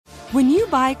When you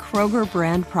buy Kroger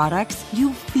brand products,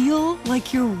 you feel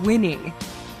like you're winning.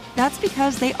 That's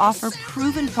because they offer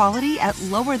proven quality at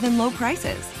lower than low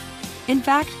prices. In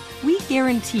fact, we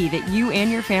guarantee that you and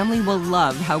your family will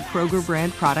love how Kroger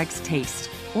brand products taste,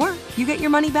 or you get your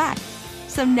money back.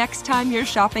 So next time you're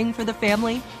shopping for the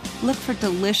family, look for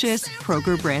delicious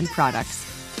Kroger brand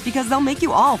products, because they'll make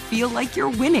you all feel like you're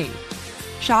winning.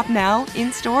 Shop now,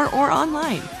 in-store, or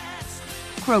online.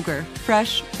 Kroger,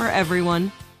 fresh for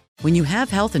everyone. When you have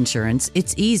health insurance,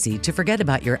 it's easy to forget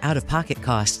about your out-of-pocket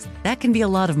costs. That can be a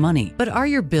lot of money. But are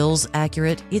your bills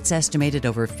accurate? It's estimated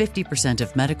over 50%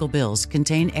 of medical bills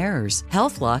contain errors.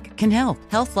 HealthLock can help.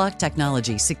 HealthLock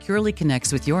technology securely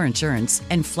connects with your insurance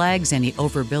and flags any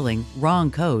overbilling, wrong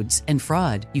codes, and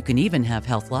fraud. You can even have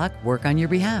HealthLock work on your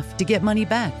behalf to get money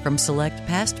back from select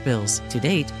past bills. To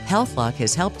date, HealthLock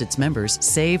has helped its members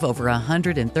save over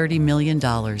 $130 million.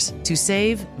 To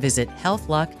save, visit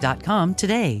healthlock.com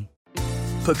today.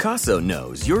 Pacaso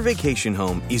knows your vacation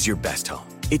home is your best home.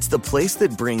 It's the place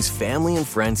that brings family and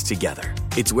friends together.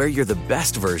 It's where you're the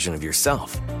best version of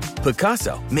yourself.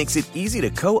 Pacaso makes it easy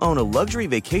to co-own a luxury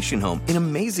vacation home in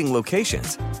amazing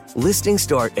locations. Listings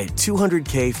start at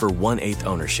 $200K for 1/8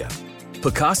 ownership.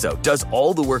 Pacaso does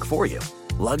all the work for you.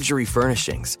 Luxury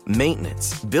furnishings,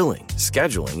 maintenance, billing,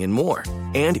 scheduling, and more.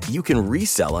 And you can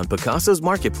resell on Pacaso's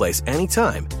marketplace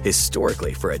anytime,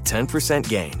 historically for a 10%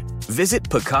 gain. Visit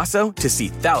Pacaso to see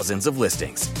thousands of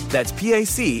listings. That's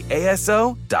PACASO.com.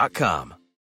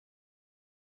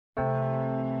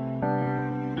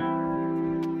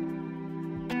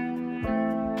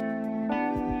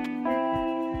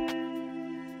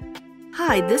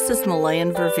 Hi, this is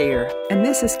Malayan Verveer. And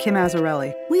this is Kim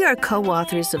Azzarelli. We are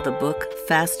co-authors of the book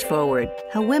Fast Forward,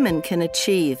 How Women Can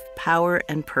Achieve Power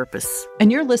and Purpose.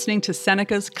 And you're listening to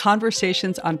Seneca's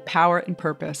Conversations on Power and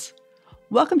Purpose.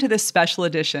 Welcome to this special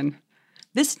edition.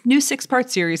 This new 6-part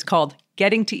series called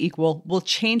Getting to Equal will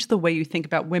change the way you think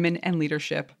about women and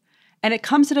leadership. And it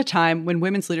comes at a time when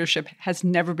women's leadership has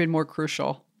never been more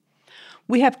crucial.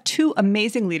 We have 2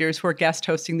 amazing leaders who are guest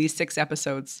hosting these 6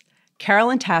 episodes.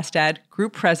 Carolyn Tastad,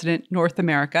 Group President, North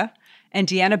America, and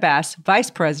Deanna Bass,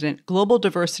 Vice President, Global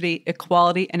Diversity,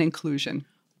 Equality, and Inclusion.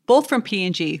 Both from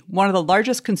P&G, one of the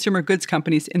largest consumer goods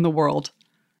companies in the world.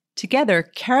 Together,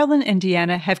 Carolyn and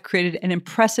Deanna have created an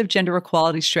impressive gender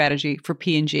equality strategy for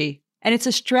P&G, and it's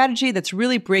a strategy that's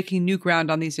really breaking new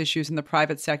ground on these issues in the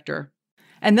private sector.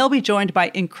 And they'll be joined by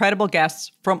incredible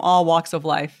guests from all walks of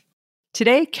life.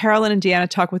 Today, Carolyn and Deanna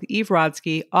talk with Eve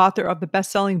Rodsky, author of the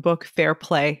best-selling book Fair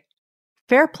Play.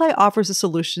 Fair Play offers a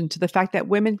solution to the fact that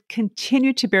women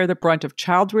continue to bear the brunt of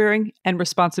child-rearing and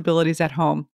responsibilities at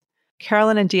home.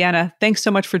 Carolyn and Deanna, thanks so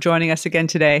much for joining us again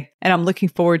today, and I'm looking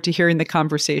forward to hearing the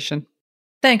conversation.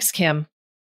 Thanks, Kim.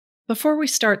 Before we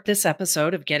start this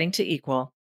episode of Getting to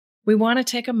Equal, we want to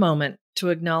take a moment to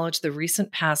acknowledge the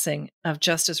recent passing of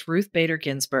Justice Ruth Bader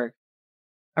Ginsburg,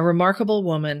 a remarkable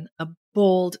woman, a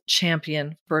bold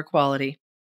champion for equality.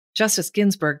 Justice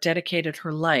Ginsburg dedicated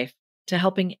her life to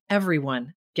helping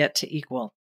everyone get to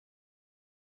equal.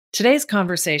 Today's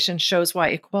conversation shows why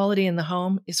equality in the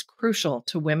home is crucial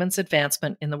to women's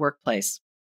advancement in the workplace.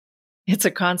 It's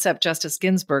a concept Justice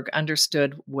Ginsburg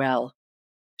understood well.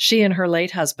 She and her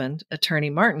late husband, attorney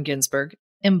Martin Ginsburg,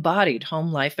 embodied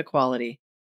home life equality.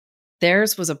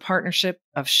 Theirs was a partnership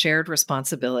of shared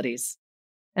responsibilities.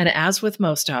 And as with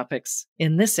most topics,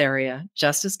 in this area,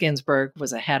 Justice Ginsburg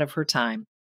was ahead of her time.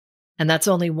 And that's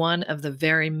only one of the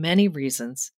very many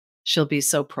reasons she'll be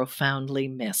so profoundly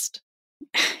missed.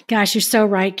 Gosh, you're so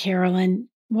right, Carolyn.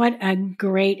 What a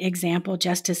great example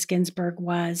Justice Ginsburg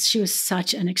was. She was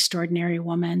such an extraordinary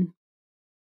woman.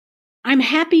 I'm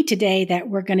happy today that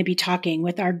we're going to be talking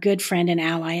with our good friend and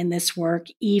ally in this work,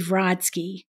 Eve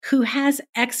Rodsky, who has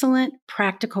excellent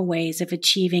practical ways of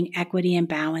achieving equity and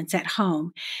balance at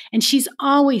home. And she's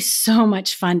always so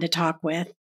much fun to talk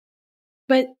with.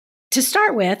 But to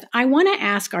start with, I want to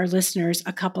ask our listeners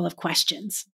a couple of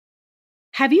questions.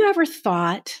 Have you ever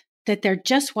thought that there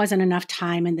just wasn't enough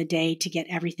time in the day to get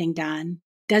everything done?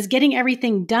 Does getting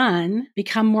everything done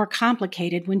become more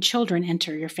complicated when children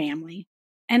enter your family?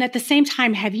 And at the same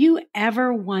time, have you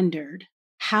ever wondered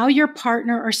how your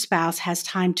partner or spouse has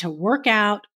time to work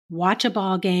out, watch a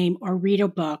ball game, or read a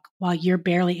book while you're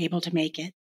barely able to make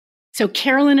it? So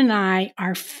Carolyn and I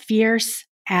are fierce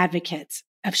advocates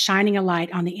of shining a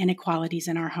light on the inequalities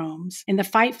in our homes. In the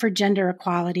fight for gender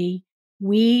equality,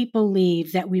 we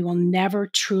believe that we will never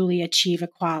truly achieve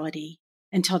equality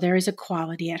until there is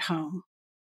equality at home.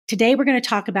 Today, we're going to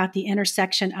talk about the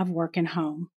intersection of work and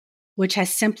home, which has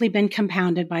simply been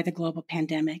compounded by the global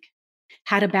pandemic.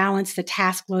 how to balance the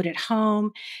task load at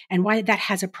home, and why that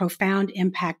has a profound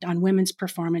impact on women's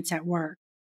performance at work.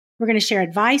 We're going to share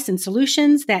advice and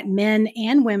solutions that men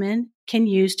and women can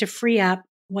use to free up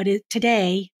what is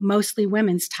today mostly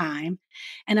women's time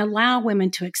and allow women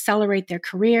to accelerate their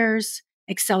careers,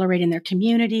 accelerate in their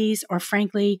communities, or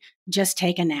frankly, just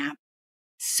take a nap.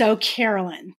 So,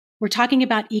 Carolyn, we're talking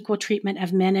about equal treatment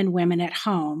of men and women at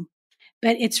home,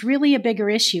 but it's really a bigger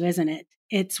issue, isn't it?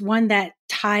 It's one that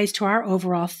ties to our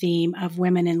overall theme of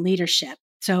women in leadership.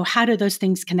 So how do those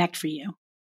things connect for you?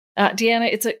 Deanna,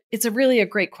 it's a really a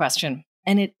great question.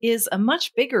 And it is a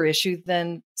much bigger issue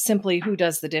than simply who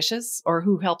does the dishes or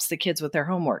who helps the kids with their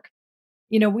homework.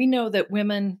 We know that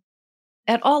women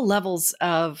at all levels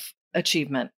of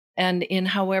achievement and in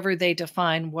however they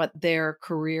define what their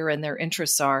career and their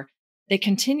interests are, they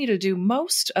continue to do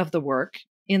most of the work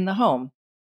in the home,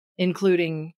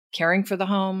 including caring for the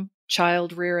home,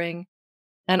 child rearing,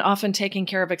 and often taking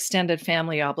care of extended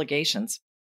family obligations.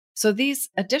 So these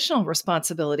additional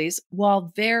responsibilities,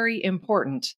 while very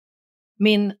important,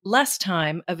 mean less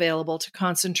time available to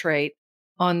concentrate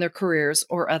on their careers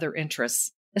or other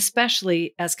interests,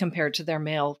 especially as compared to their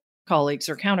male colleagues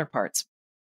or counterparts.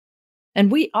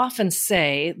 And we often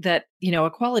say that,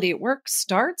 equality at work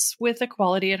starts with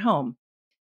equality at home.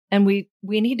 And we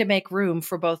need to make room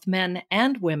for both men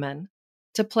and women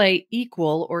to play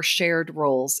equal or shared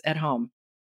roles at home.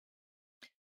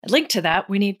 Linked to that,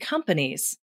 we need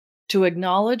companies to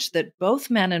acknowledge that both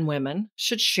men and women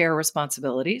should share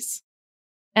responsibilities.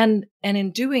 And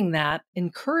in doing that,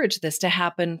 encourage this to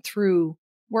happen through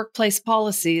workplace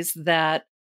policies that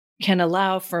can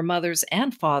allow for mothers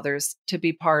and fathers to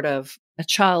be part of a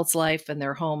child's life and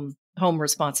their home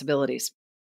responsibilities.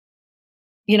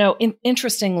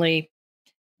 Interestingly,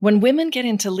 when women get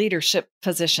into leadership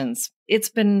positions, it's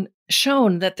been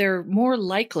shown that they're more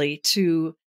likely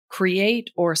to create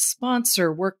or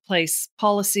sponsor workplace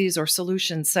policies or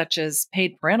solutions such as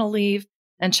paid parental leave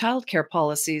and childcare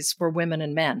policies for women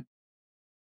and men.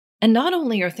 And not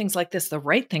only are things like this the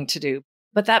right thing to do,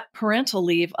 but that parental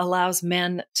leave allows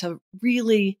men to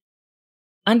really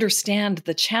understand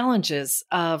the challenges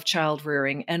of child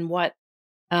rearing and what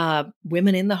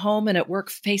women in the home and at work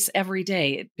face every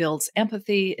day. It builds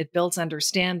empathy, it builds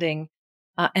understanding,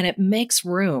 and it makes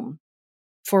room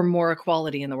for more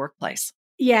equality in the workplace.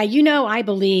 Yeah, I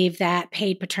believe that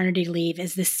paid paternity leave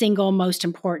is the single most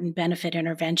important benefit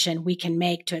intervention we can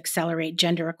make to accelerate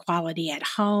gender equality at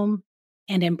home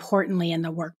and importantly in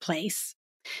the workplace.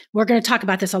 We're going to talk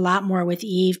about this a lot more with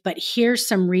Eve, but here's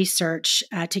some research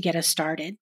to get us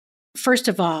started. First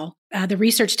of all, the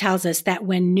research tells us that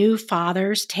when new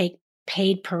fathers take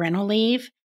paid parental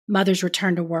leave, mothers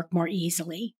return to work more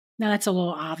easily. Now, that's a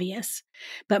little obvious,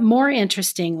 but more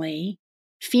interestingly,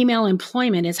 female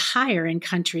employment is higher in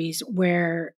countries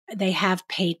where they have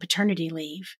paid paternity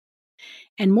leave.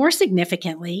 And more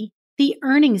significantly, the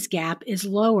earnings gap is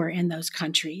lower in those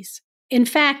countries. In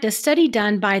fact, a study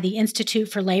done by the Institute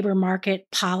for Labor Market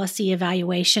Policy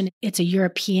Evaluation, it's a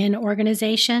European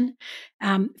organization,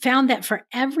 found that for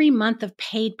every month of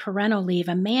paid parental leave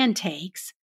a man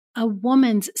takes, a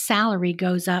woman's salary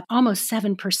goes up almost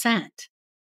 7%.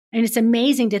 And it's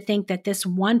amazing to think that this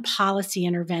one policy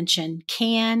intervention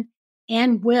can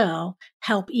and will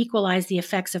help equalize the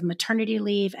effects of maternity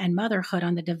leave and motherhood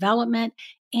on the development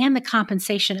and the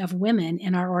compensation of women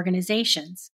in our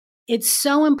organizations. It's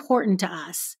so important to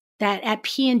us that at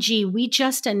P&G, we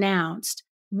just announced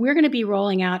we're going to be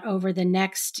rolling out over the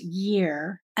next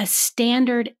year a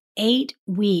standard 8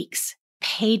 weeks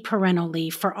paid parental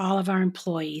leave for all of our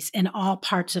employees in all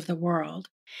parts of the world.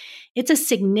 It's a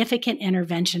significant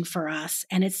intervention for us,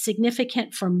 and it's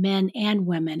significant for men and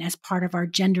women as part of our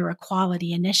gender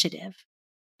equality initiative.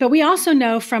 But we also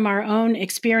know from our own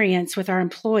experience with our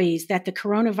employees that the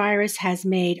coronavirus has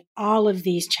made all of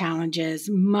these challenges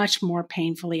much more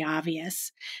painfully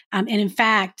obvious. And in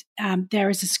fact, there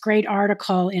was this great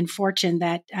article in Fortune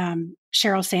that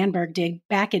Sheryl Sandberg did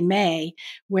back in May,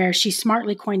 where she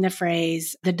smartly coined the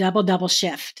phrase, the double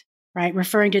shift. Right,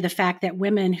 referring to the fact that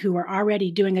women who are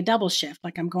already doing a double shift,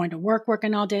 like I'm going to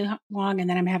working all day long, and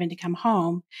then I'm having to come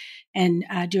home and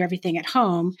do everything at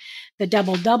home, the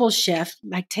double shift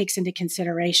takes into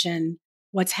consideration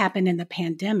what's happened in the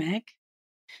pandemic,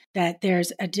 that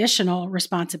there's additional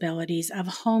responsibilities of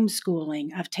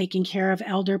homeschooling, of taking care of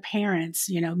elder parents,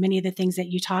 many of the things that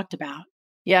you talked about.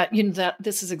 Yeah, that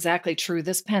this is exactly true.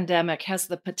 This pandemic has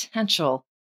the potential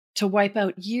to wipe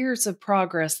out years of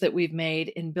progress that we've made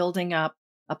in building up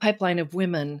a pipeline of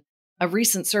women. A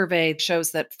recent survey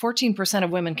shows that 14%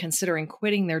 of women considering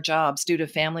quitting their jobs due to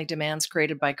family demands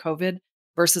created by COVID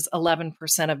versus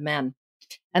 11% of men.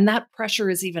 And that pressure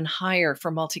is even higher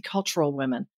for multicultural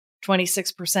women.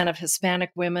 26% of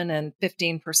Hispanic women and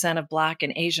 15% of Black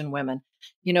and Asian women.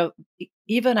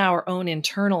 Even our own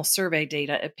internal survey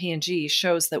data at P&G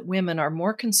shows that women are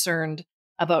more concerned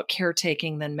about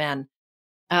caretaking than men.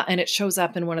 And it shows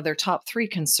up in one of their top 3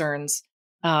 concerns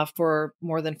for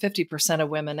more than 50% of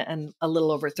women and a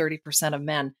little over 30% of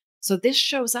men. So this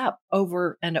shows up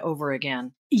over and over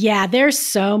again. Yeah, there's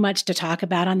so much to talk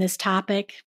about on this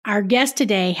topic. Our guest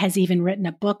today has even written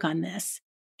a book on this,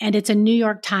 and it's a New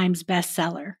York Times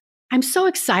bestseller. I'm so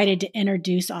excited to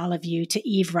introduce all of you to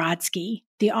Eve Rodsky,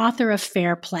 the author of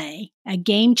Fair Play, a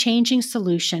game-changing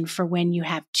solution for when you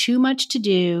have too much to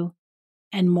do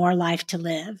and more life to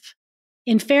live.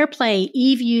 In Fair Play,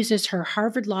 Eve uses her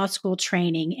Harvard Law School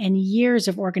training and years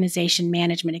of organization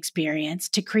management experience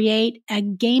to create a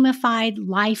gamified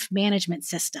life management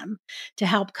system to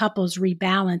help couples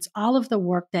rebalance all of the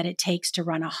work that it takes to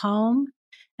run a home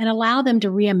and allow them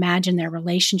to reimagine their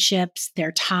relationships,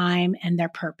 their time, and their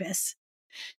purpose.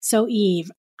 So, Eve,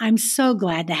 I'm so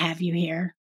glad to have you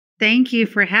here. Thank you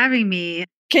for having me.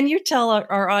 Can you tell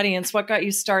our audience what got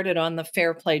you started on the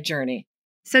Fair Play journey?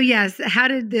 So yes, how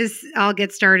did this all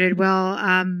get started? Well,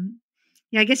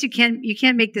 I guess you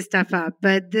can't make this stuff up,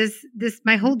 but this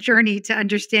my whole journey to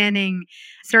understanding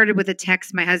started with a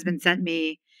text my husband sent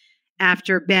me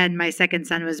after Ben, my second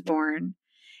son, was born.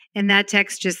 And that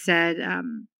text just said,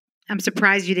 I'm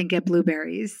surprised you didn't get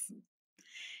blueberries.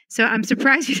 So I'm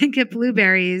surprised you didn't get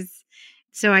blueberries.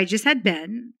 So I just had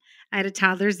Ben. I had a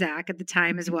toddler, Zach, at the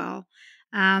time as well.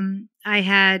 I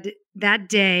had, that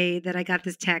day that I got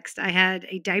this text, I had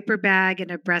a diaper bag and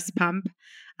a breast pump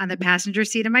on the passenger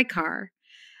seat of my car.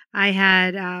 I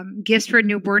had gifts for a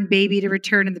newborn baby to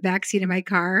return in the back seat of my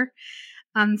car.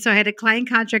 So I had a client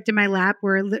contract in my lap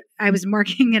where I was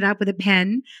marking it up with a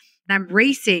pen. And I'm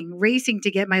racing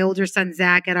to get my older son,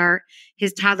 Zach, at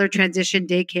his toddler transition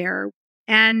daycare.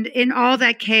 And in all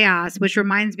that chaos, which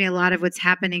reminds me a lot of what's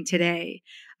happening today,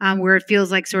 where it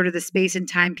feels like sort of the space and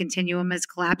time continuum is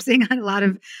collapsing. A lot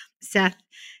of Seth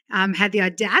had the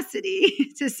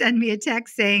audacity to send me a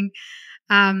text saying,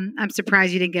 I'm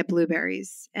surprised you didn't get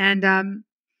blueberries. And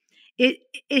it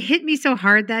hit me so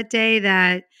hard that day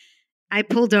that I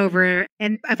pulled over.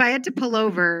 And if I had to pull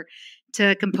over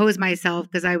to compose myself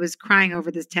because I was crying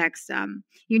over this text,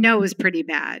 it was pretty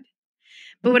bad.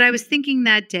 But what I was thinking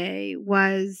that day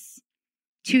was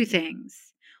 2 things.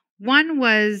 One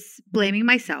was blaming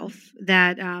myself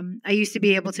that I used to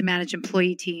be able to manage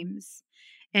employee teams.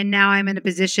 And now I'm in a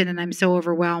position and I'm so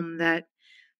overwhelmed that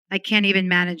I can't even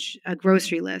manage a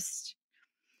grocery list.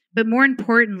 But more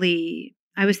importantly,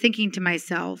 I was thinking to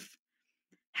myself,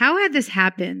 how had this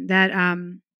happened that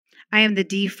I am the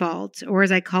default, or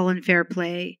as I call in Fair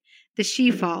Play, the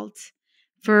she-fault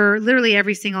for literally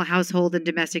every single household and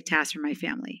domestic task for my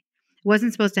family? It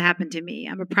wasn't supposed to happen to me.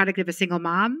 I'm a product of a single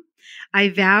mom. I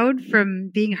vowed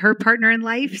from being her partner in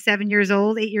life, 8 years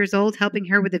old, helping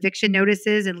her with eviction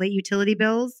notices and late utility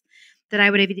bills, that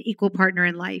I would have an equal partner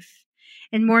in life.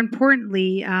 And more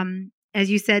importantly,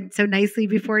 as you said so nicely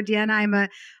before, Deanna, I'm a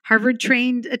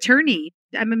Harvard-trained attorney.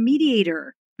 I'm a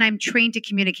mediator, and I'm trained to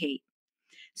communicate.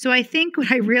 So I think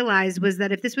what I realized was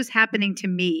that if this was happening to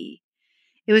me,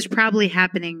 it was probably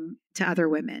happening to other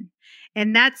women.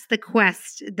 And that's the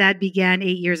quest that began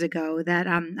 8 years ago that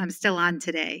I'm still on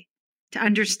today, to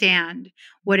understand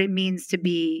what it means to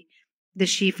be the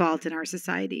she-fault in our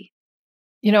society.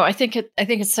 I think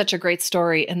it's such a great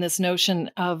story. And this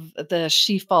notion of the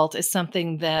she-fault is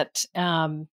something that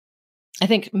I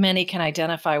think many can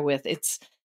identify with.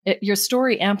 Your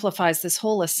story amplifies this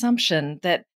whole assumption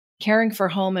that caring for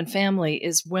home and family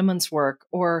is women's work,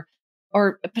 or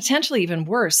potentially even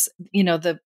worse,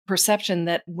 the perception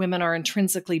that women are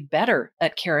intrinsically better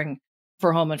at caring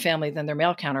for home and family than their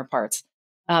male counterparts,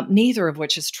 neither of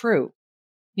which is true.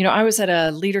 I was at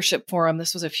a leadership forum,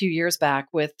 this was a few years back,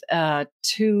 with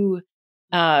 2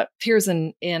 peers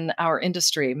in our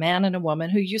industry, a man and a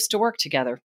woman who used to work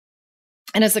together.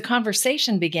 And as the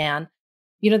conversation began,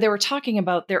 they were talking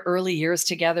about their early years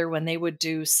together when they would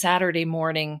do Saturday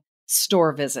morning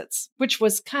store visits, which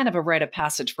was kind of a rite of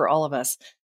passage for all of us.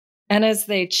 And as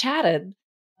they chatted,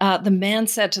 the man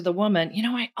said to the woman,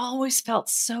 I always felt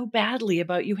so badly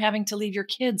about you having to leave your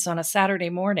kids on a Saturday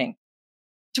morning.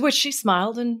 To which she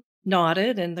smiled and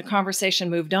nodded, and the conversation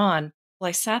moved on. Well,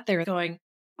 I sat there going,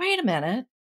 wait a minute,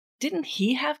 didn't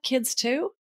he have kids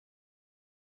too?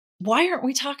 Why aren't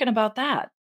we talking about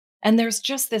that? And there's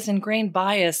just this ingrained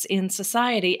bias in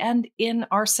society and in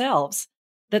ourselves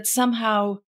that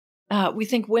somehow we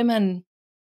think women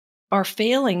are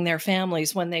failing their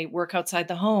families when they work outside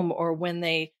the home, or when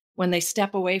they when they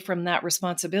step away from that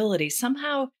responsibility,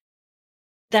 somehow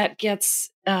that gets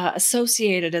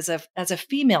associated as a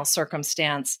female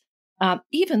circumstance,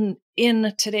 even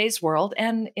in today's world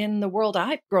and in the world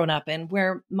I've grown up in,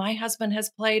 where my husband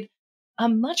has played a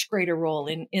much greater role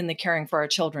in the caring for our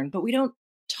children, but we don't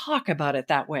talk about it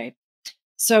that way.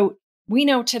 So we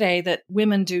know today that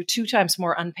women do 2 times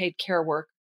more unpaid care work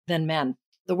than men.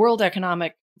 The World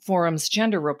Economic Forum's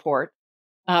gender report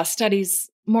studies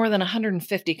more than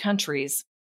 150 countries.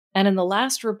 And in the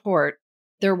last report,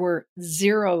 there were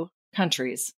 0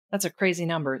 countries. That's a crazy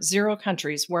number. 0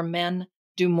 countries where men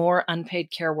do more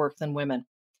unpaid care work than women.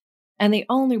 And the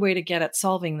only way to get at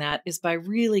solving that is by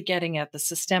really getting at the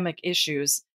systemic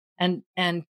issues and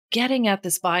getting at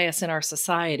this bias in our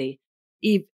society.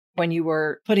 Eve, when you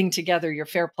were putting together your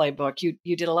Fair Play book, you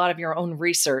did a lot of your own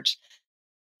research.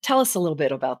 Tell us a little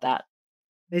bit about that.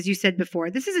 As you said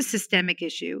before, this is a systemic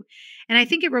issue. And I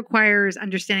think it requires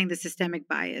understanding the systemic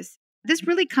bias. This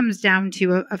really comes down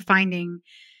to a finding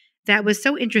that was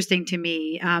so interesting to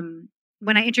me.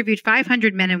 When I interviewed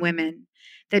 500 men and women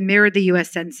that mirrored the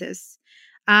U.S. Census,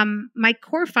 my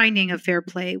core finding of Fair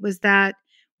Play was that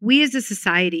we as a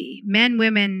society, men,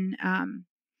 women,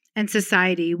 and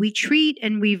society, we treat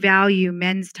and we value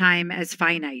men's time as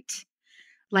finite.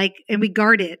 And we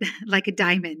guard it like a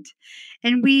diamond.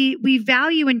 And we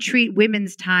value and treat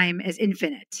women's time as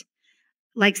infinite,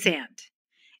 like sand.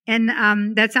 And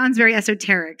that sounds very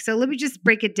esoteric. So let me just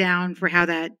break it down for how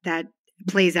that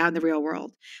plays out in the real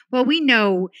world. Well, we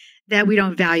know that we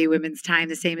don't value women's time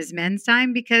the same as men's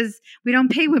time because we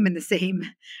don't pay women the same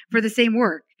for the same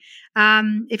work.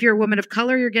 If you're a woman of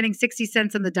color, you're getting 60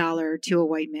 cents on the dollar to a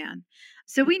white man.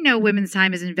 So we know women's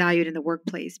time isn't valued in the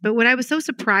workplace. But what I was so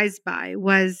surprised by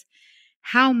was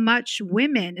how much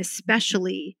women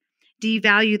especially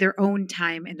devalue their own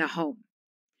time in the home.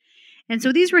 And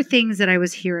so these were things that I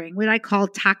was hearing, what I call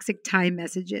toxic time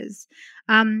messages.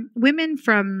 Women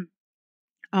from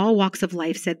all walks of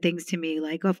life said things to me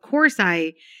like, of course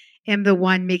I am the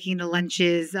one making the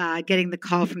lunches, getting the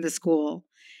call from the school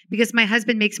because my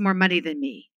husband makes more money than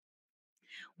me.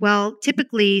 Well,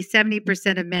 typically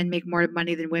 70% of men make more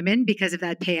money than women because of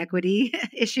that pay equity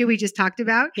issue we just talked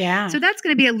about. Yeah. So that's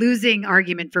going to be a losing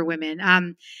argument for women.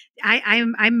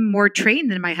 I'm more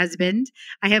trained than my husband.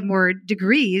 I have more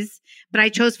degrees, but I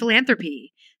chose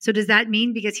philanthropy. So does that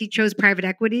mean because he chose private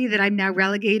equity that I'm now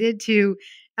relegated to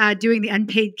doing the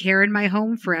unpaid care in my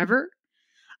home forever?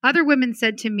 Other women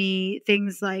said to me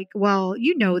things like, well,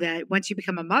 you know that once you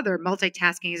become a mother,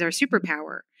 multitasking is our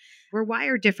superpower. We're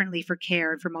wired differently for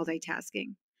care and for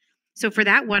multitasking. So for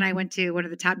that one, I went to one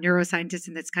of the top neuroscientists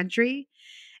in this country.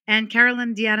 And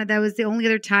Carolyn, Deanna, that was the only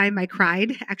other time I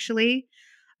cried, actually,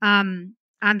 on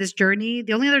this journey.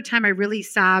 The only other time I really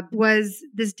sobbed was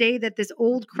this day that this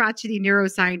old crotchety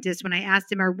neuroscientist, when I asked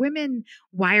him, are women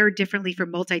wired differently for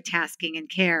multitasking and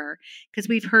care? Because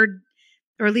we've heard,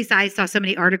 or at least I saw so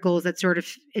many articles that sort of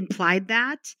implied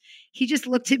that. He just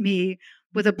looked at me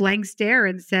with a blank stare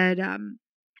and said,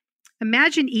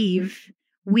 imagine, Eve,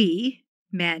 we,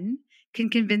 men, can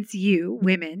convince you,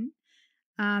 women,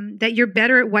 that you're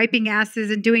better at wiping asses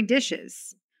and doing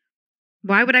dishes.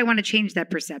 Why would I want to change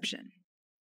that perception?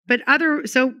 But other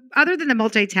than the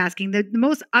multitasking, the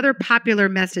most other popular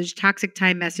message, toxic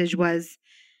time message was,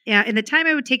 in the time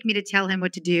it would take me to tell him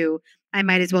what to do, I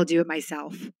might as well do it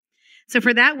myself. So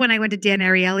for that one, I went to Dan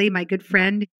Ariely, my good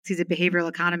friend. He's a behavioral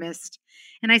economist.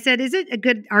 And I said, is it a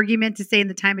good argument to say in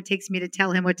the time it takes me to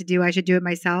tell him what to do, I should do it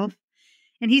myself?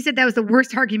 And he said that was the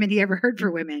worst argument he ever heard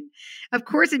for women. Of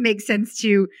course, it makes sense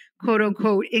to, quote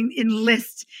unquote,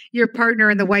 enlist your partner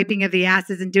in the wiping of the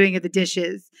asses and doing of the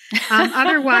dishes.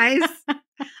 Otherwise,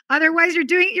 you're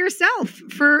doing it yourself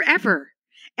forever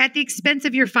at the expense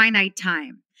of your finite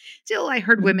time. Still, I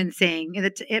heard women saying,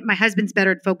 my husband's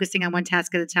better at focusing on one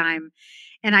task at a time,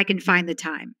 and I can find the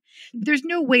time. There's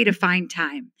no way to find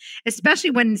time, especially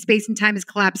when space and time is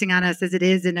collapsing on us as it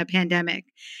is in a pandemic.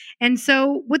 And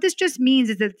so what this just means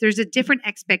is that there's a different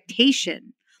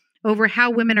expectation over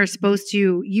how women are supposed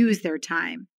to use their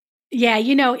time. Yeah,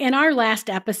 in our last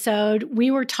episode,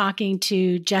 we were talking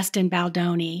to Justin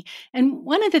Baldoni, and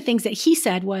one of the things that he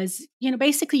said was,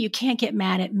 basically you can't get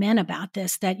mad at men about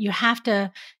this, that you have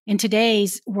to, in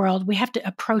today's world, we have to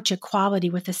approach equality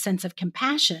with a sense of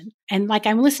compassion. And like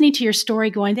I'm listening to your story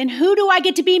going, then who do I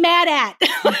get to be mad at?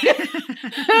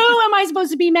 Who am I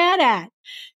supposed to be mad at?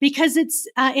 Because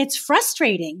it's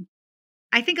frustrating.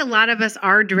 I think a lot of us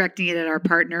are directing it at our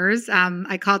partners.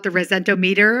 I call it the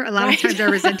resentometer. A lot of times our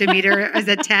resentometer is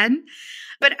at 10.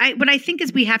 But what I think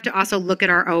is we have to also look at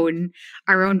our own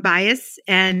bias.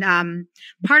 And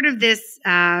part of this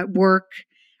work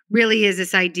really is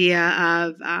this idea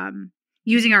of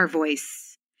using our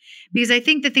voice. Because I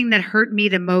think the thing that hurt me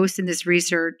the most in this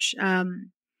research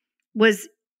was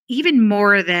even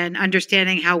more than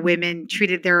understanding how women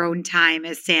treated their own time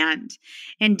as sand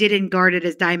and didn't guard it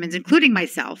as diamonds, including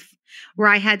myself, where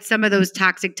I had some of those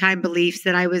toxic time beliefs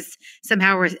that I was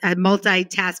somehow a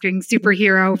multitasking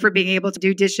superhero for being able to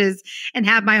do dishes and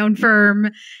have my own firm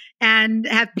and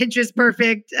have Pinterest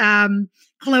perfect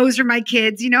clothes for my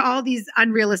kids, all these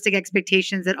unrealistic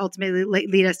expectations that ultimately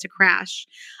lead us to crash.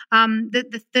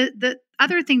 The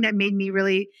other thing that made me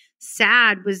really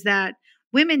sad was that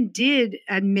women did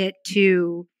admit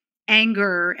to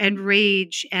anger and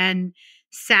rage and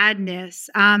sadness.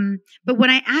 But when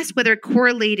I asked whether it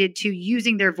correlated to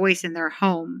using their voice in their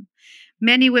home,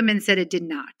 many women said it did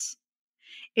not.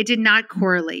 It did not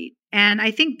correlate. And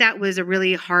I think that was a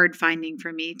really hard finding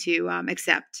for me to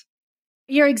accept.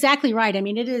 You're exactly right. I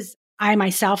mean, it is. I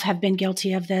myself have been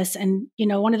guilty of this. And,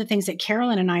 one of the things that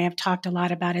Carolyn and I have talked a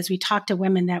lot about as we talk to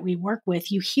women that we work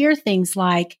with, you hear things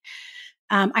like,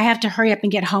 I have to hurry up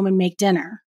and get home and make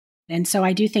dinner. And so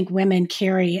I do think women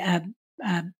carry a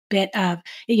bit of,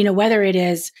 whether it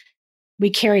is we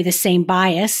carry the same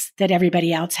bias that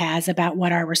everybody else has about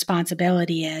what our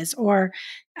responsibility is, or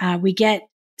we get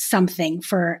something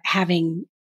for having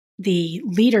the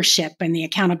leadership and the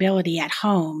accountability at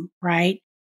home, right?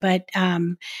 But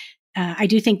I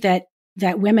do think that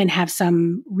women have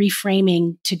some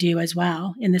reframing to do as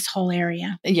well in this whole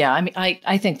area. Yeah, I mean,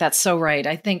 I think that's so right.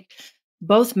 I think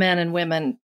both men and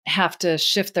women have to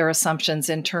shift their assumptions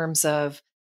in terms of,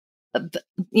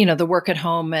 the work at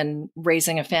home and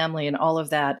raising a family and all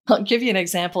of that. I'll give you an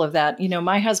example of that.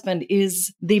 My husband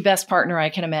is the best partner I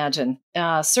can imagine.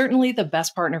 Certainly the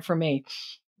best partner for me.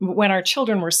 When our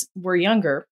children were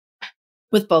younger,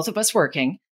 with both of us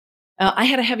working, I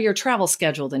had a heavier travel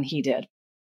schedule than he did.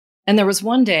 And there was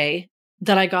one day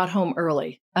that I got home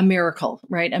early. A miracle,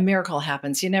 right? A miracle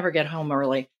happens. You never get home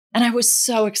early. And I was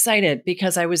so excited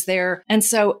because I was there. And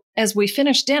so as we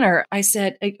finished dinner, I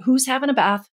said, who's having a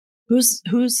bath?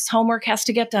 Whose homework has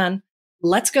to get done?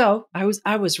 Let's go.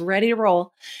 I was ready to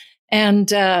roll. And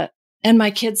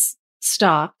my kids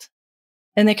stopped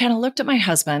and they kind of looked at my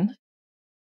husband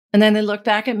and then they looked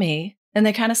back at me and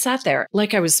they kind of sat there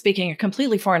like I was speaking a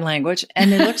completely foreign language. And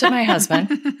they looked at my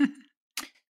husband.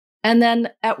 And then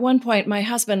at one point, my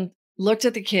husband looked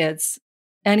at the kids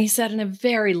and he said in a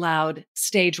very loud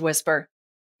stage whisper,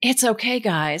 "It's okay,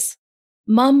 guys.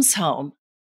 Mom's home.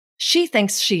 She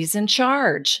thinks she's in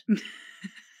charge."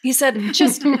 He said,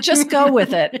 just go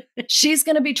with it. She's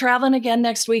going to be traveling again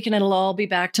next week and it'll all be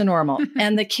back to normal.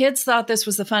 And the kids thought this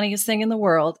was the funniest thing in the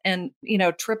world and,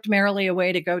 tripped merrily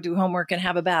away to go do homework and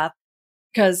have a bath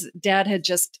because Dad had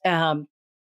just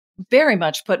very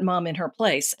much put Mom in her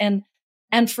place. And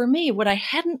for me, what I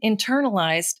hadn't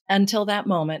internalized until that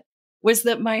moment was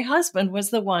that my husband was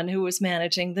the one who was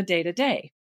managing the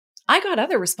day-to-day. I got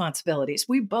other responsibilities.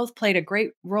 We both played a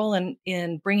great role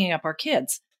in bringing up our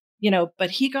kids,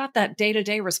 but he got that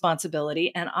day-to-day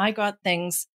responsibility and I got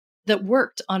things that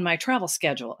worked on my travel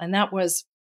schedule. And that was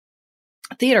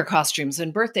theater costumes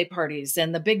and birthday parties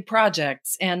and the big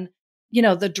projects and,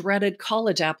 the dreaded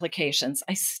college applications.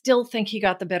 I still think he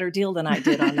got the better deal than I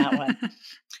did on that one.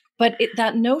 But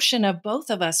that notion of both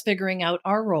of us figuring out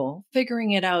our role,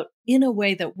 figuring it out in a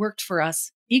way that worked for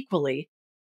us equally,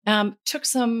 took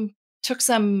some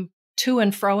to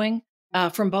and froing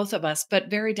from both of us, but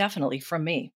very definitely from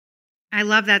me. I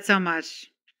love that so much.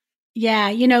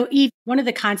 Yeah. Eve, one of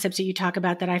the concepts that you talk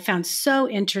about that I found so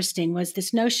interesting was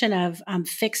this notion of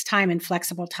fixed time and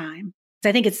flexible time. So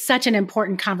I think it's such an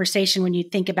important conversation when you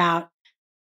think about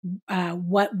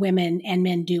what women and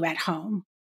men do at home.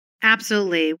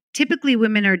 Absolutely. Typically,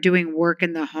 women are doing work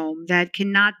in the home that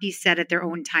cannot be set at their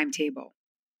own timetable.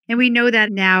 And we know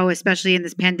that now, especially in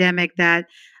this pandemic, that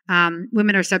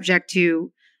women are subject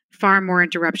to far more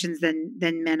interruptions than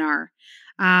men are.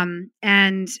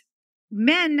 And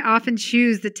men often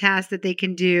choose the tasks that they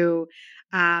can do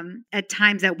at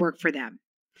times that work for them.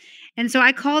 And so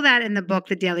I call that in the book,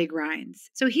 the daily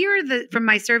grinds. So here are from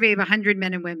my survey of 100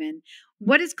 men and women,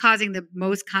 what is causing the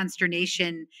most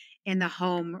consternation in the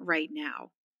home right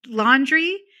now?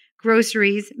 Laundry,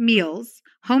 groceries, meals,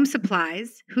 home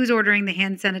supplies, who's ordering the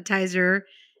hand sanitizer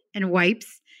and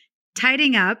wipes,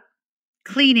 tidying up,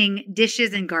 cleaning,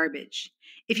 dishes, and garbage.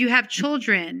 If you have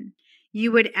children,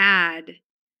 you would add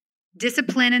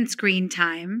discipline and screen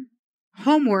time,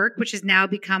 homework, which has now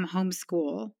become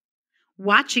homeschool,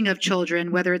 watching of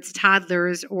children, whether it's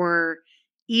toddlers or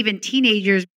even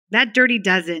teenagers, that dirty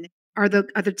dozen. are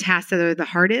the tasks that are the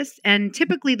hardest. And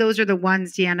typically those are the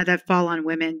ones, Deanna, that fall on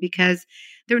women because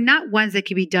they're not ones that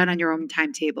can be done on your own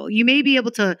timetable. You may be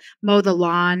able to mow the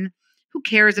lawn. Who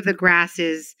cares if the grass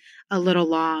is a little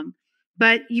long?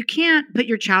 But you can't put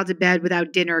your child to bed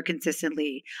without dinner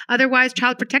consistently. Otherwise,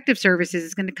 Child Protective Services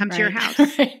is going to come to your house.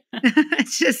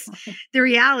 It's just the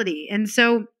reality. And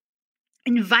so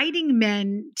inviting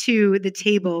men to the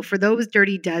table for those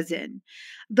dirty dozen,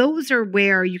 those are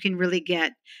where you can really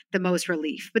get the most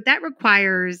relief. But that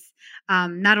requires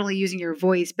not only using your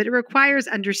voice, but it requires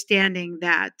understanding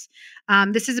that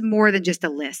this is more than just a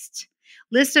list.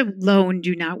 Lists alone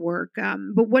do not work.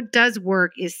 But what does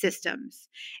work is systems.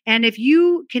 And if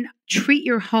you can treat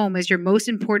your home as your most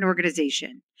important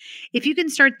organization, if you can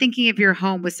start thinking of your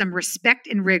home with some respect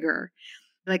and rigor,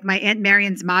 like my Aunt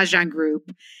Marion's Mahjong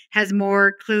group has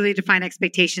more clearly defined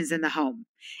expectations in the home.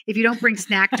 If you don't bring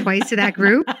snack twice to that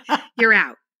group, you're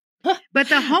out. But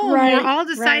the home, we're all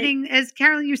deciding, as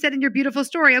Carolyn, you said in your beautiful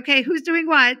story, okay, who's doing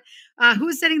what?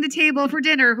 Who's setting the table for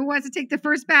dinner? Who wants to take the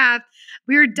first bath?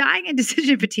 We are dying in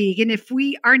decision fatigue. And if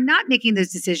we are not making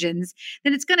those decisions,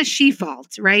 then it's going to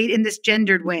she-fault, right? In this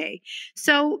gendered way.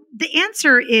 So the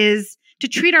answer is to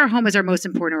treat our home as our most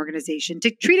important organization,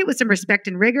 to treat it with some respect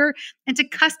and rigor, and to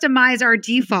customize our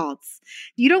defaults.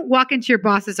 You don't walk into your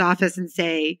boss's office and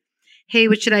say, hey,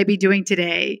 what should I be doing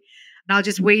today? And I'll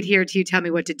just wait here till you tell me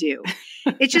what to do.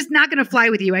 It's just not going to fly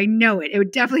with you. I know it. It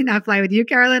would definitely not fly with you,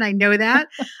 Carolyn. I know that.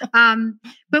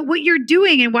 But what you're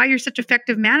doing and why you're such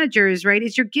effective managers, right,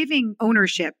 is you're giving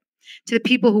ownership to the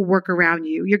people who work around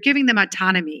you. You're giving them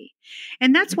autonomy.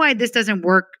 And that's why this doesn't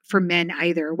work for men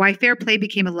either, why Fair Play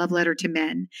became a love letter to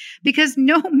men, because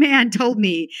no man told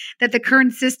me that the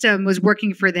current system was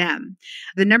working for them.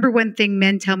 The number one thing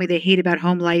men tell me they hate about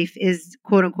home life is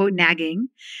quote unquote nagging.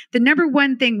 The number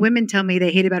one thing women tell me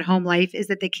they hate about home life is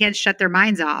that they can't shut their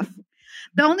minds off.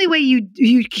 The only way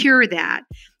you cure that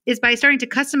is by starting to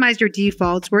customize your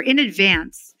defaults where in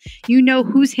advance, you know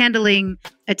who's handling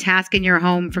a task in your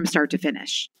home from start to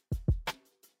finish.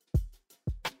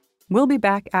 We'll be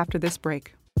back after this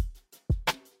break.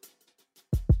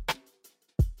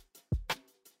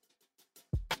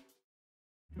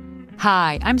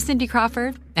 Hi, I'm Cindy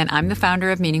Crawford, and I'm the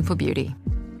founder of Meaningful Beauty.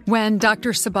 When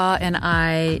Dr. Sabah and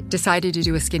I decided to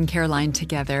do a skincare line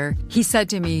together, he said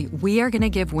to me, we are going to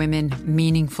give women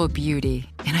meaningful beauty.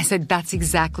 And I said, that's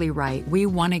exactly right. We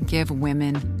want to give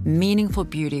women meaningful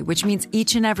beauty, which means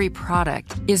each and every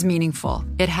product is meaningful.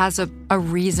 It has a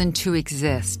reason to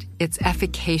exist. It's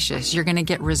efficacious. You're going to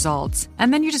get results.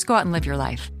 And then you just go out and live your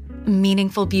life.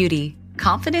 Meaningful Beauty.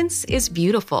 Confidence is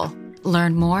beautiful.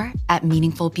 Learn more at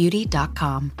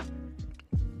meaningfulbeauty.com.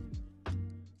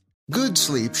 Good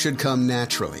sleep should come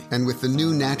naturally, and with the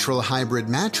new Natural Hybrid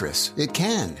mattress, it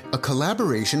can. A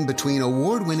collaboration between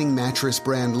award-winning mattress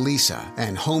brand Leesa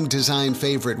and home design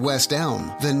favorite West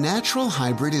Elm, the Natural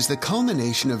Hybrid is the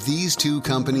culmination of these two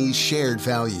companies' shared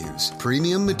values: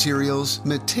 premium materials,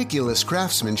 meticulous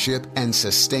craftsmanship, and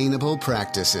sustainable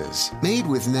practices. Made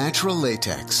with natural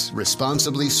latex,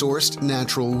 responsibly sourced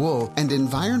natural wool, and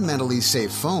environmentally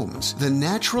safe foams, the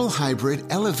Natural Hybrid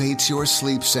elevates your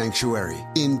sleep sanctuary,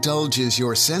 indulges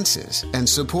your senses, and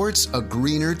supports a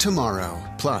greener tomorrow.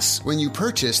 Plus, when you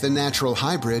purchase the Natural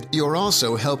Hybrid, you're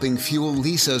also helping fuel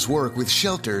Leesa's work with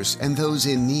shelters and those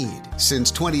in need. Since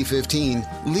 2015,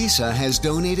 Leesa has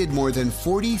donated more than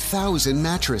 40,000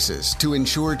 mattresses to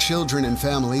ensure children and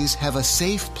families have a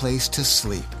safe place to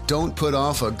sleep. Don't put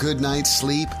off a good night's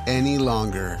sleep any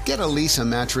longer. Get a Leesa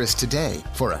mattress today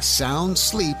for a sound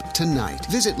sleep tonight.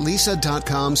 Visit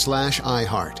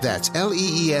leesa.com/iHeart. That's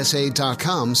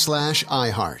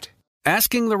LEESA.com/iHeart.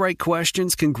 Asking the right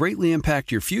questions can greatly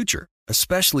impact your future,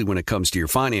 especially when it comes to your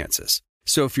finances.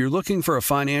 So if you're looking for a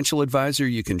financial advisor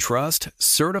you can trust,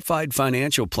 certified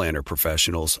financial planner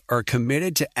professionals are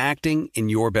committed to acting in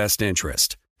your best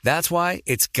interest. That's why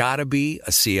it's got to be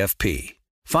a CFP.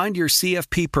 Find your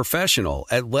CFP professional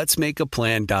at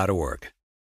letsmakeaplan.org.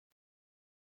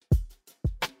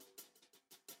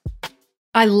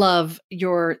 I love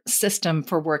your system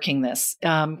for working this,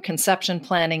 conception,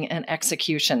 planning, and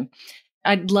execution.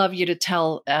 I'd love you to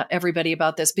tell everybody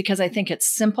about this because I think it's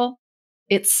simple,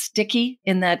 it's sticky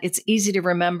in that it's easy to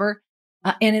remember,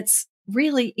 and it's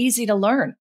really easy to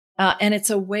learn. And it's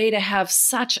a way to have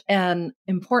such an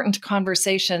important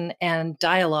conversation and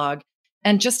dialogue,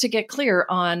 and just to get clear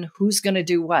on who's going to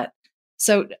do what.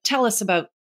 So tell us about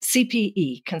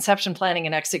CPE, conception, planning,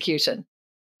 and execution.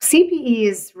 CPE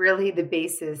is really the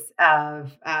basis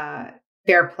of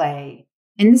Fair Play.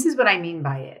 And this is what I mean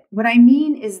by it. What I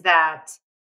mean is that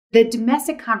the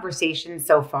domestic conversation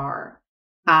so far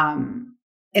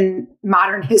in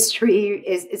modern history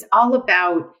is all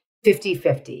about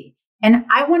 50-50. And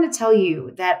I want to tell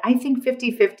you that I think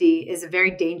 50-50 is a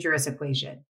very dangerous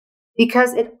equation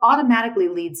because it automatically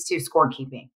leads to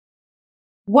scorekeeping.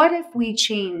 What if we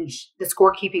change the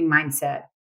scorekeeping mindset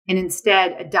and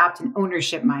instead adopt an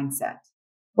ownership mindset?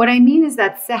 What I mean is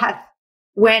that, Seth,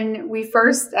 when we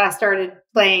first started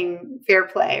playing Fair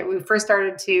Play, we first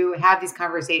started to have these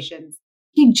conversations,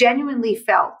 he genuinely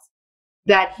felt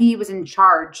that he was in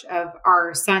charge of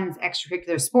our son's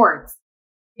extracurricular sports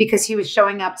because he was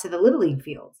showing up to the Little League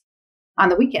field on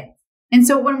the weekends. And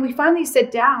so when we finally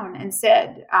sat down and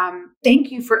said,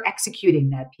 thank you for executing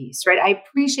that piece, right? I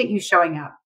appreciate you showing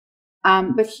up.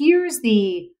 But here's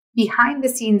the behind the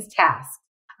scenes task.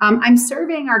 I'm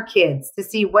surveying our kids to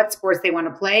see what sports they want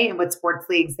to play and what sports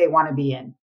leagues they want to be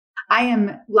in. I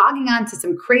am logging on to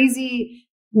some crazy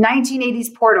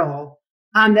 1980s portal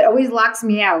that always locks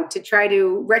me out to try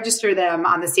to register them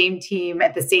on the same team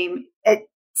at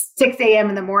 6 a.m.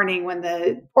 in the morning when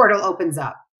the portal opens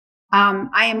up.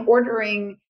 I am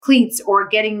ordering cleats or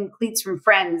getting cleats from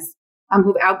friends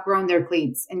who've outgrown their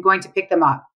cleats and going to pick them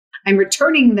up. I'm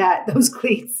returning those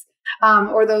cleats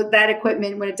or that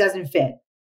equipment when it doesn't fit.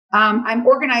 I'm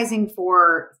organizing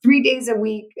for 3 days a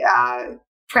week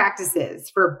practices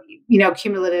for,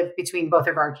 cumulative between both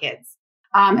of our kids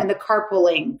and the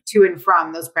carpooling to and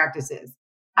from those practices.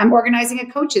 I'm organizing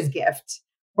a coach's gift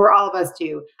for all of us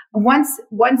to.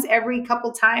 Once every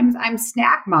couple times, I'm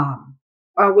snack mom,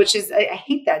 which is, I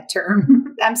hate that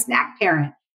term. I'm snack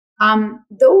parent.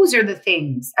 Those are the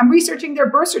things. I'm researching their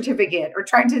birth certificate or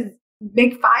trying to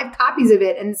make 5 copies of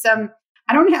it. And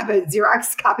I don't have a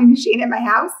Xerox copy machine at my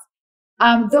house.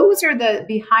 Those are the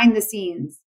behind the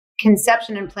scenes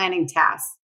conception and planning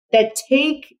tasks that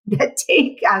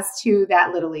take us to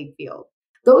that Little League field.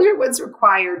 Those are what's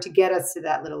required to get us to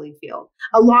that Little League field,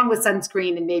 along with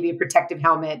sunscreen and maybe a protective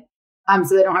helmet.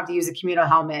 So they don't have to use a communal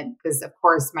helmet because, of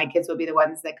course, my kids will be the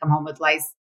ones that come home with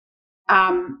lice.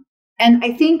 And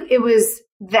I think it was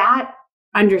that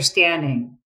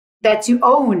understanding that to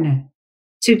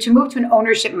move to an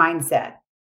ownership mindset,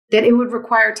 that it would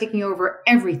require taking over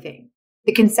everything,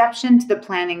 the conception to the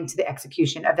planning to the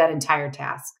execution of that entire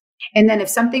task. And then if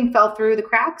something fell through the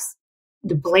cracks,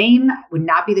 the blame would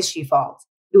not be the she fault.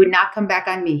 It would not come back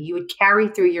on me. You would carry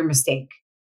through your mistake.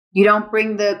 You don't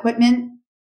bring the equipment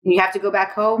and you have to go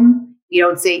back home. You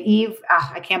don't say, Eve,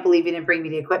 I can't believe you didn't bring me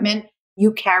the equipment.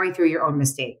 You carry through your own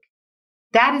mistake.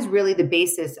 That is really the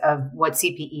basis of what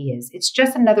CPE is. It's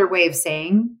just another way of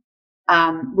saying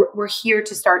we're here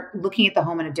to start looking at the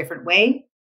home in a different way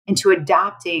and to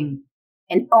adopting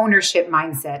an ownership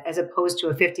mindset as opposed to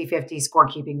a 50-50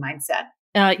 scorekeeping mindset.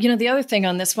 The other thing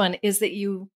on this one is that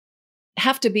you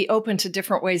have to be open to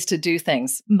different ways to do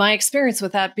things. My experience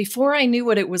with that before I knew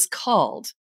what it was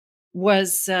called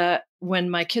was when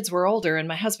my kids were older and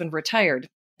my husband retired.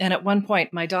 And at one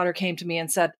point, my daughter came to me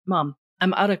and said, Mom,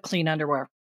 I'm out of clean underwear.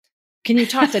 Can you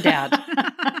talk to Dad?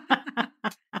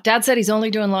 Dad said he's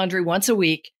only doing laundry once a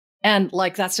week. And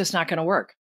that's just not going to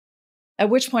work. At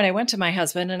which point I went to my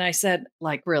husband and I said,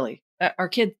 really, our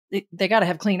kid, they got to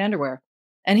have clean underwear.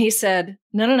 And he said,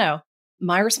 no,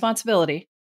 my responsibility.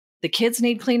 The kids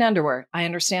need clean underwear. I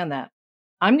understand that.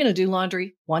 I'm going to do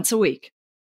laundry once a week.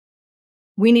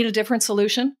 We need a different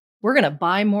solution. We're going to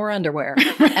buy more underwear.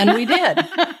 And we did.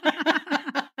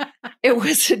 It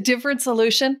was a different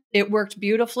solution. It worked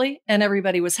beautifully and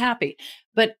everybody was happy.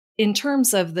 But in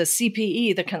terms of the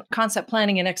CPE, the concept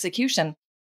planning and execution,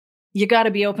 you got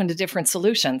to be open to different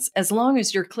solutions as long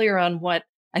as you're clear on what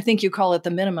I think you call it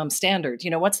the minimum standard.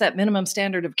 What's that minimum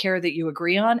standard of care that you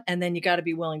agree on? And then you got to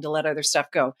be willing to let other stuff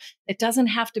go. It doesn't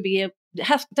have to be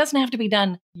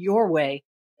done your way.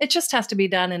 It just has to be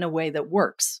done in a way that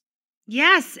works.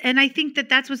 Yes. And I think that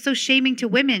that's what's so shaming to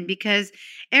women, because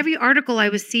every article I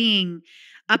was seeing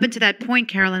up until that point,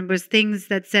 Carolyn, was things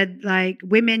that said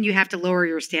women, you have to lower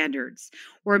your standards,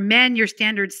 or men, your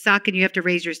standards suck and you have to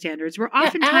raise your standards. Where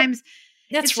oftentimes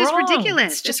it's just wrong.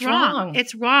 Ridiculous. It's wrong.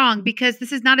 It's wrong because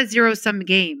this is not a zero-sum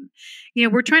game.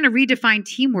 We're trying to redefine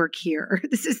teamwork here.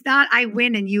 This is not I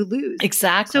win and you lose.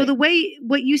 Exactly. So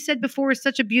what you said before is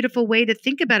such a beautiful way to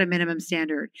think about a minimum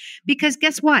standard, because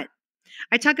guess what?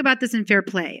 I talk about this in Fair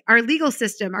Play. Our legal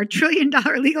system, our $1 trillion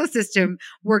legal system,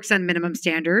 works on minimum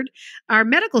standard. Our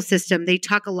medical system, they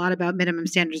talk a lot about minimum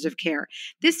standards of care.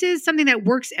 This is something that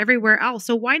works everywhere else.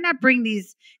 So why not bring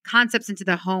these concepts into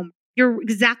the home? You're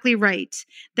exactly right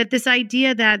that this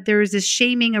idea that there is this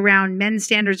shaming around men's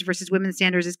standards versus women's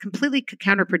standards is completely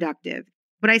counterproductive.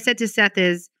 What I said to Seth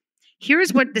is,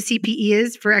 here's what the CPE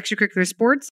is for extracurricular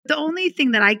sports. The only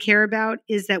thing that I care about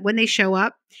is that when they show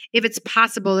up, if it's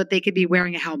possible that they could be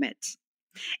wearing a helmet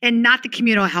and not the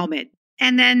communal helmet.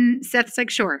 And then Seth's like,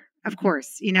 sure, of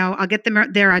course, I'll get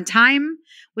them there on time,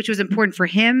 which was important for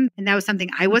him. And that was something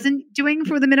I wasn't doing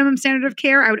for the minimum standard of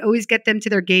care. I would always get them to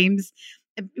their games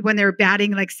when they were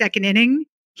batting like second inning.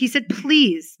 He said,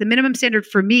 please, the minimum standard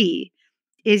for me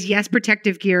is yes,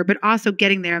 protective gear, but also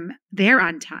getting them there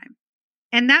on time.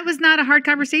 And that was not a hard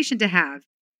conversation to have.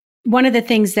 One of the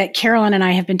things that Carolyn and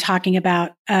I have been talking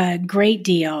about a great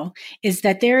deal is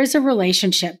that there is a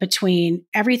relationship between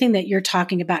everything that you're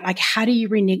talking about, like how do you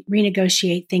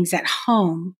renegotiate things at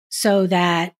home so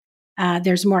that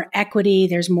there's more equity,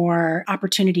 there's more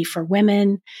opportunity for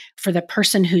women, for the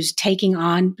person who's taking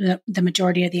on the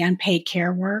majority of the unpaid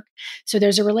care work. So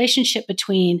there's a relationship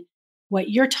between what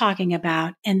you're talking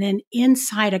about and then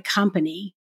inside a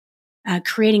company,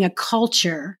 creating a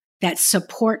culture that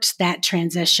supports that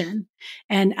transition.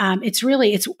 And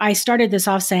I started this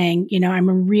off saying,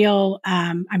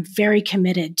 I'm very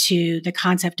committed to the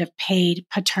concept of paid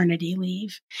paternity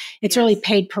leave. It's really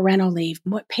paid parental leave.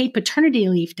 What paid paternity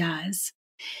leave does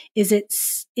is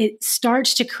it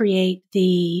starts to create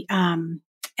the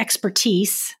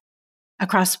expertise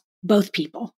across both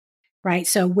people, right?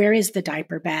 So where is the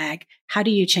diaper bag? How do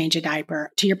you change a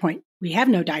diaper? To your point, we have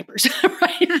no diapers,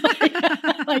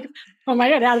 right? like, oh my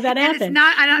God, how did that happen?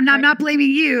 I'm not blaming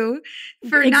you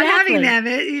for not having them.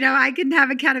 I can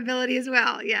have accountability as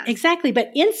well. Yeah, exactly.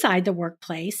 But inside the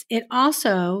workplace, it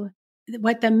also,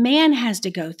 what the man has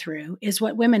to go through is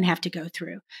what women have to go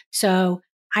through. So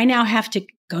I now have to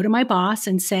go to my boss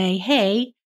and say,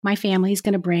 hey, my family is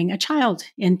going to bring a child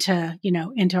into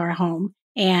our home,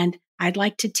 and I'd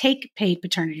like to take paid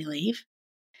paternity leave.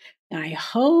 I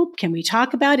hope, can we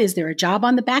talk about, is there a job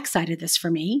on the backside of this for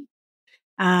me?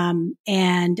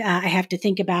 And I have to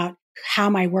think about how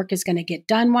my work is going to get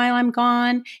done while I'm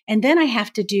gone. And then I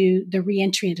have to do the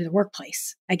reentry into the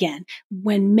workplace. Again,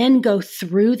 when men go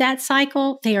through that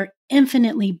cycle, they are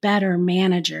infinitely better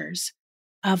managers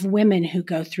of women who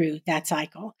go through that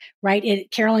cycle, right?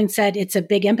 Carolyn said it's a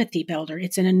big empathy builder.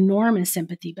 It's an enormous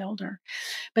empathy builder.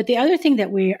 But the other thing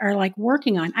that we are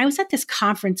working on, I was at this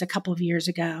conference a couple of years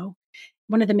ago.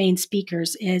 One of the main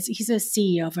speakers he's a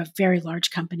CEO of a very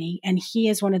large company. And he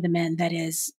is one of the men that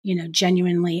is,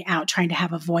 genuinely out trying to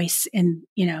have a voice in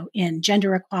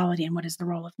gender equality and what is the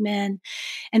role of men.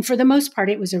 And for the most part,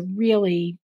 it was a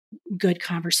really good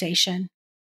conversation.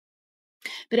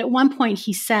 But at one point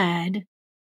he said,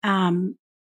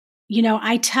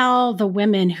 I tell the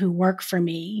women who work for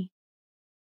me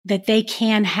that they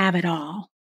can have it all.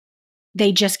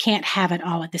 They just can't have it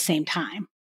all at the same time.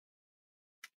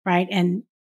 Right. And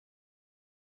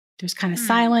there's kind of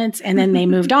silence, and then they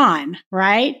moved on.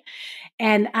 Right.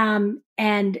 And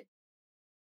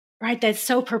right. That's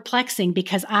so perplexing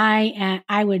because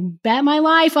I would bet my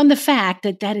life on the fact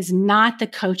that is not the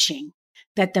coaching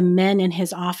that the men in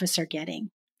his office are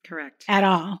getting. Correct. At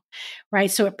all.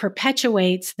 Right. So it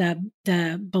perpetuates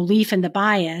the belief and the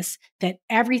bias that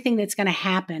everything that's going to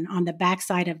happen on the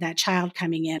backside of that child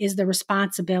coming in is the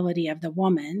responsibility of the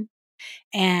woman.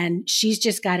 And she's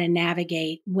just got to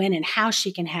navigate when and how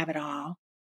she can have it all.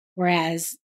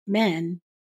 Whereas men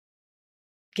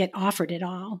get offered it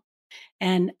all.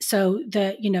 And so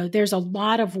there's a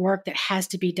lot of work that has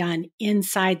to be done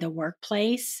inside the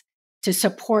workplace to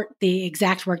support the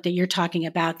exact work that you're talking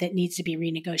about that needs to be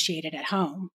renegotiated at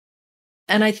home.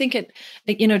 And I think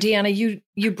Deanna,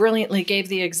 you brilliantly gave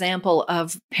the example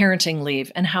of parenting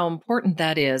leave and how important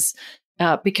that is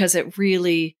because it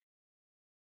really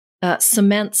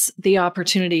cements the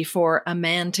opportunity for a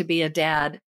man to be a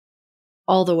dad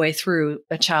all the way through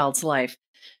a child's life.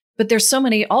 But there's so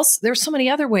many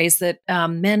other ways that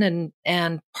men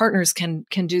and partners can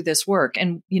do this work.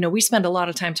 And, we spend a lot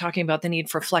of time talking about the need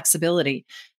for flexibility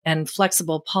and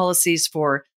flexible policies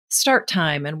for start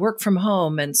time and work from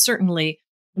home. And certainly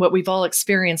what we've all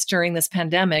experienced during this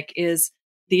pandemic is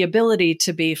the ability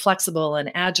to be flexible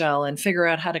and agile and figure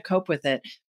out how to cope with it.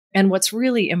 And what's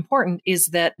really important is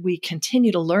that we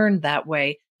continue to learn that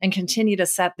way and continue to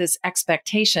set this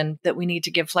expectation that we need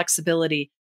to give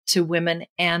flexibility to women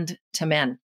and to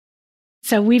men.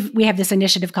 So we have this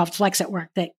initiative called Flex at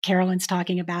Work that Carolyn's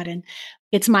talking about. And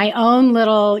it's my own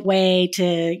little way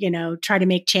to, try to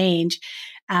make change.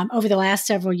 Over the last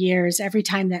several years, every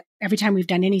time we've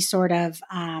done any sort of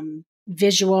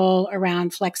visual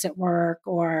around Flex at Work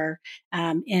or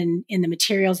in the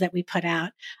materials that we put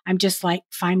out. I'm just like,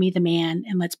 find me the man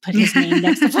and let's put his name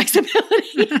next to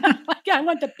flexibility. Like, I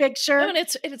want the picture. No, and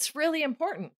it's really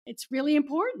important. It's really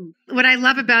important. What I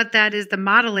love about that is the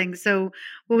modeling. So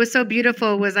what was so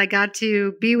beautiful was I got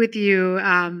to be with you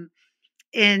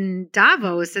in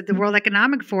Davos at the World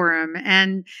Economic Forum.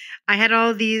 And I had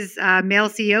all these male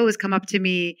CEOs come up to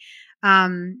me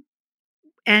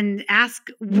and ask,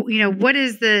 what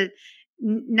is the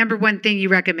number one thing you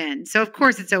recommend? So of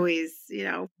course it's always,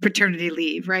 paternity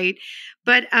leave, right?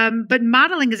 But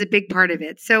modeling is a big part of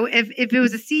it. So if it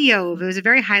was a CEO, if it was a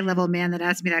very high level man that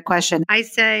asked me that question, I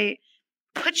say,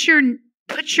 put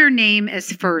your name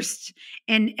as first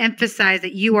and emphasize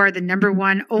that you are the number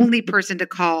one only person to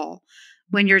call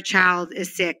when your child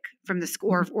is sick from the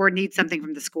school or needs something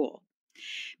from the school.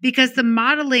 Because the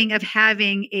modeling of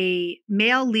having a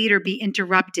male leader be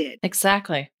interrupted.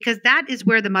 Exactly. Because that is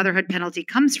where the motherhood penalty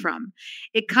comes from.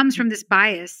 It comes from this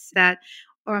bias that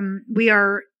we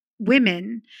are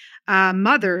women,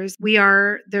 mothers, we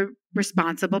are the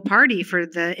responsible party for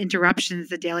the interruptions,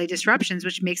 the daily disruptions,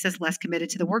 which makes us less committed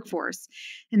to the workforce.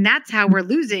 And that's how we're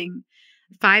losing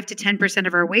 5 to 10%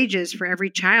 of our wages for every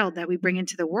child that we bring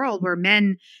into the world, where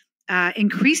men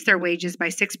increase their wages by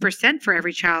 6% for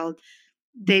every child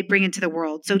they bring into the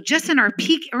world. So just in our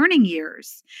peak earning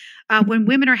years, when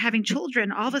women are having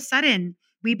children, all of a sudden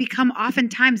we become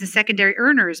oftentimes the secondary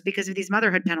earners because of these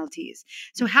motherhood penalties.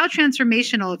 So how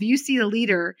transformational if you see a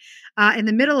leader in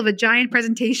the middle of a giant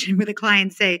presentation with a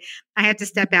client say, I have to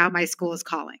step out, my school is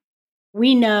calling.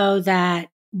 We know that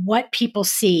what people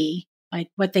see, like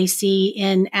what they see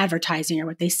in advertising or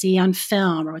what they see on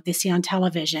film or what they see on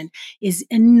television, is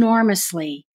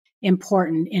enormously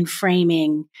important in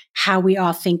framing how we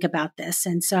all think about this.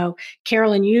 And so,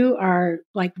 Carolyn, you are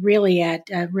like really at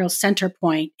a real center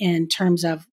point in terms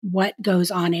of what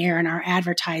goes on air in our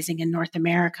advertising in North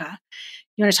America.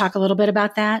 You want to talk a little bit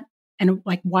about that and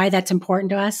like why that's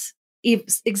important to us?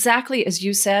 Exactly as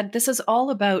you said, this is all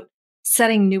about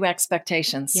setting new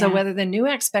expectations. Yeah. So whether the new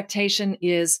expectation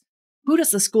is, who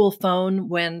does the school phone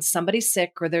when somebody's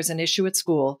sick or there's an issue at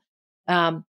school?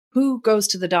 Who goes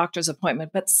to the doctor's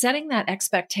appointment? But setting that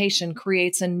expectation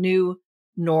creates a new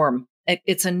norm.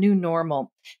 It's a new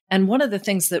normal. And one of the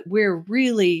things that we're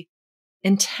really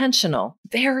intentional,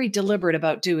 very deliberate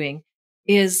about doing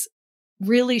is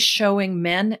really showing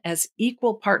men as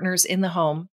equal partners in the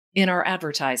home in our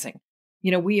advertising.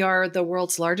 We are the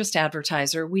world's largest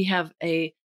advertiser. We have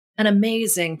an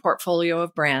amazing portfolio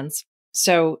of brands.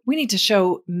 So we need to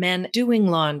show men doing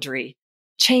laundry,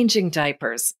 changing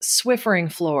diapers,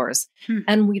 Swiffering floors.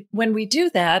 And when we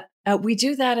do that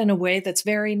in a way that's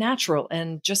very natural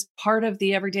and just part of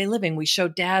the everyday living. We show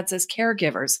dads as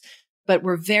caregivers, but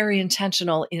we're very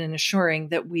intentional in ensuring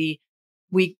that we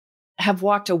have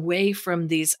walked away from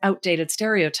these outdated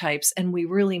stereotypes and we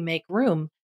really make room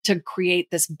to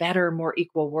create this better, more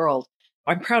equal world.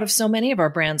 I'm proud of so many of our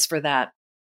brands for that.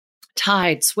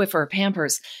 Tide, Swiffer,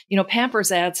 Pampers.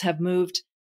 Pampers ads have moved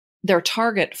their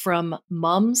target from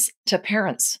moms to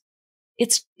parents.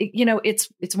 It's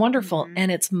wonderful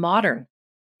and it's modern.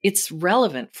 It's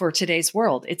relevant for today's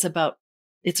world. It's about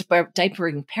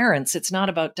diapering parents. It's not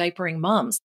about diapering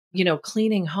moms.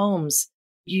 Cleaning homes.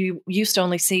 You used to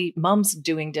only see moms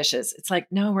doing dishes. It's like,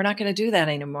 no, we're not going to do that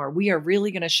anymore. We are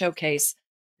really going to showcase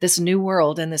this new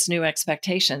world and this new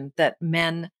expectation that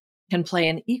men can play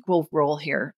an equal role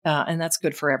here. And that's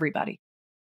good for everybody.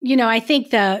 I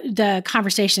think the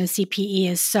conversation of CPE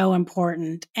is so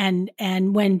important. And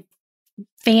when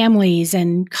families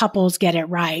and couples get it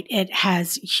right, it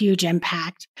has huge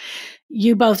impact.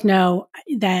 You both know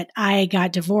that I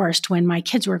got divorced when my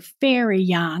kids were very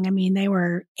young. I mean, they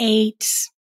were 8,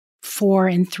 4,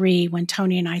 and 3 when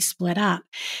Tony and I split up.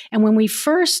 And when we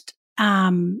first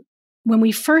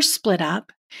split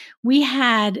up, we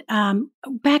had,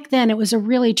 back then it was a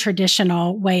really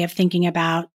traditional way of thinking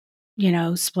about,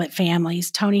 split families.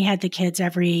 Tony had the kids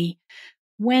every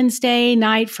Wednesday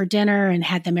night for dinner and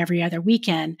had them every other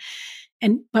weekend.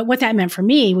 But what that meant for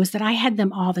me was that I had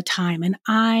them all the time, and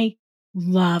I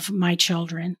love my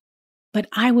children, but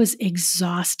I was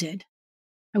exhausted.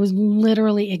 I was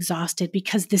literally exhausted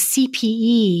because the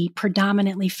CPE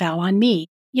predominantly fell on me.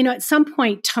 At some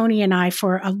point, Tony and I,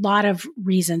 for a lot of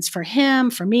reasons, for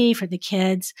him, for me, for the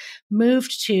kids,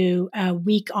 moved to a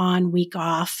week on, week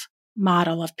off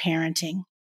model of parenting.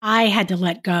 I had to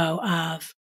let go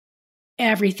of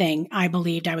everything I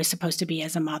believed I was supposed to be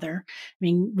as a mother. I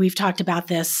mean, we've talked about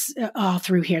this all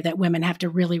through here, that women have to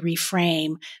really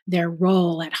reframe their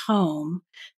role at home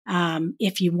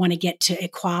if you want to get to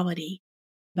equality.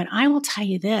 But I will tell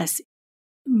you this,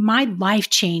 my life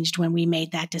changed when we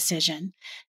made that decision.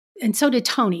 And so did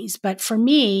Tony's. But for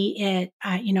me,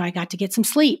 I got to get some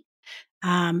sleep.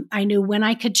 I knew when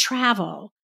I could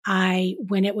travel.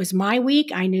 When it was my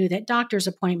week, I knew that doctor's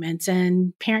appointments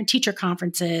and parent-teacher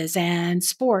conferences and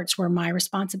sports were my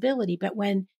responsibility. But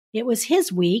when it was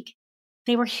his week,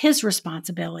 they were his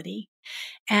responsibility.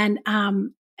 And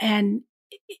I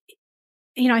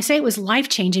say it was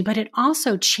life-changing, but it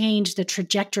also changed the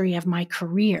trajectory of my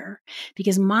career,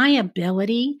 because my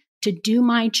ability to do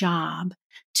my job,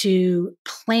 to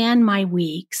plan my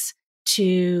weeks,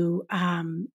 to,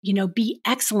 be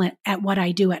excellent at what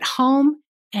I do at home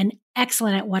and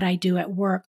excellent at what I do at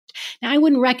work. Now, I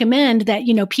wouldn't recommend that,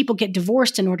 people get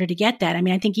divorced in order to get that. I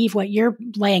mean, I think, Eve, what you're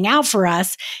laying out for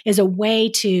us is a way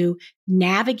to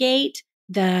navigate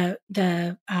the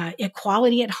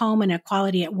equality at home and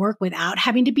equality at work without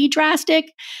having to be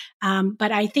drastic.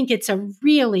 But I think it's a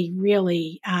really,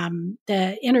 really,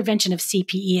 the intervention of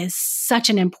CPE is such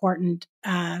an important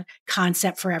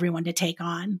concept for everyone to take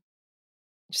on.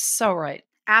 So right.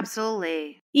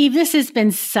 Absolutely. Eve, this has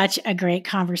been such a great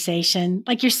conversation.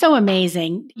 Like, you're so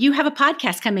amazing. You have a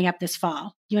podcast coming up this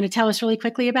fall. You want to tell us really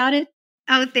quickly about it?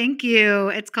 Oh, thank you.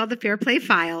 It's called the Fair Play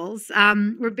Files.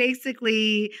 We're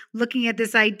basically looking at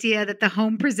this idea that the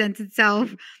home presents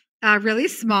itself really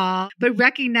small, but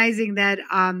recognizing that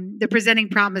the presenting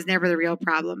problem is never the real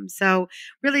problem. So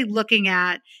really looking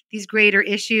at these greater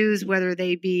issues, whether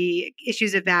they be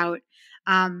issues about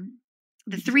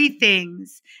the three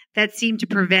things that seem to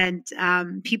prevent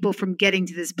people from getting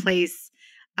to this place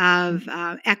of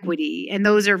equity. And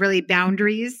those are really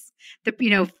boundaries.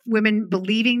 Women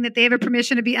believing that they have a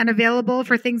permission to be unavailable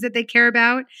for things that they care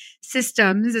about.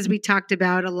 Systems, as we talked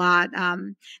about a lot,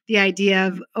 the idea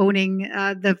of owning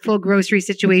the full grocery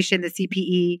situation, the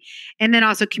CPE, and then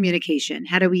also communication.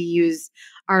 How do we use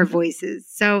our voices?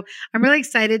 So I'm really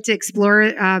excited to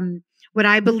explore what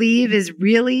I believe is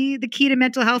really the key to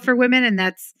mental health for women, and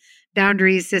that's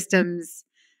boundaries, systems,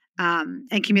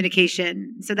 and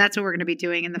communication. So that's what we're going to be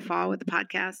doing in the fall with the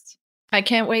podcast. I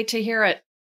can't wait to hear it.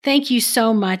 Thank you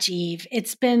so much, Eve.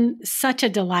 It's been such a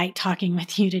delight talking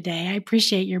with you today. I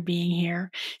appreciate your being here.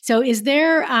 So is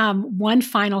there one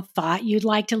final thought you'd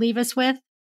like to leave us with?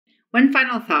 One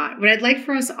final thought. What I'd like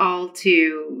for us all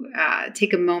to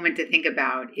take a moment to think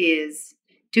about is,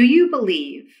 do you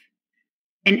believe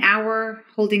an hour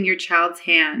holding your child's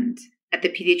hand at the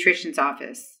pediatrician's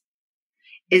office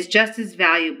is just as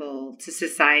valuable to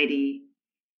society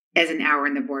as an hour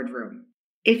in the boardroom?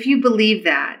 If you believe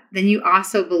that, then you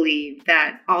also believe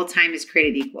that all time is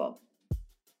created equal,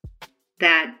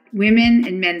 that women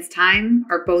and men's time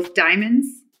are both diamonds,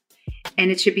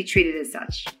 and it should be treated as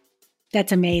such.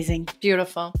 That's amazing.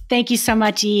 Beautiful. Thank you so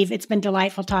much, Eve. It's been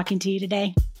delightful talking to you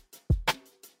today.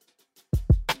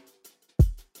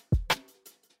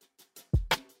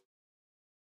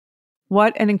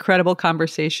 What an incredible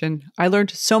conversation. I learned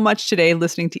so much today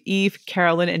listening to Eve,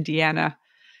 Carolyn, and Deanna.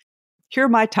 Here are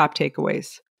my top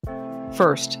takeaways.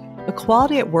 First,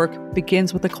 equality at work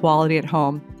begins with equality at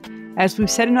home. As we've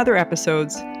said in other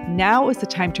episodes, now is the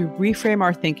time to reframe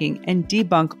our thinking and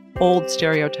debunk old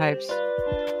stereotypes.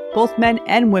 Both men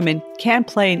and women can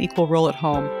play an equal role at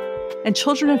home, and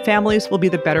children and families will be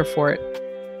the better for it.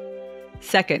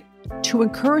 Second, to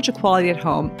encourage equality at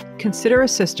home, consider a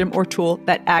system or tool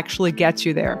that actually gets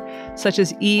you there, such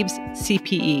as Eve's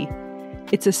CPE.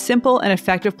 It's a simple and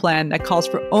effective plan that calls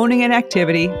for owning an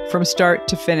activity from start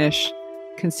to finish: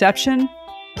 conception,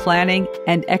 planning,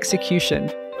 and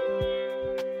execution.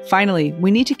 Finally,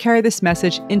 we need to carry this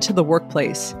message into the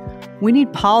workplace. We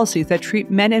need policies that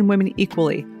treat men and women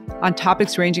equally on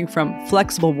topics ranging from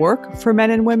flexible work for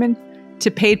men and women to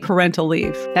paid parental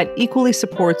leave that equally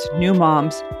supports new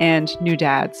moms and new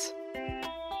dads.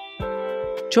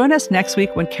 Join us next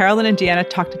week when Carolyn and Deanna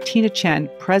talk to Tina Chen,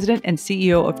 President and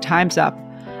CEO of Time's Up,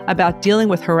 about dealing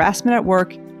with harassment at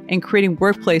work and creating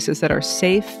workplaces that are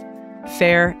safe,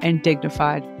 fair, and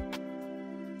dignified.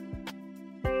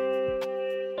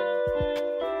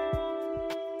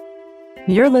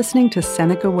 You're listening to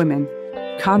Seneca Women,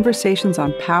 Conversations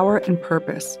on Power and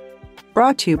Purpose,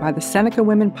 brought to you by the Seneca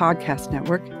Women Podcast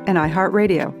Network and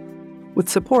iHeartRadio, with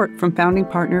support from founding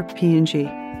partner P&G.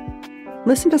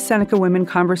 Listen to Seneca Women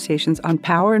Conversations on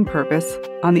Power and Purpose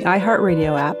on the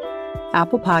iHeartRadio app,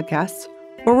 Apple Podcasts,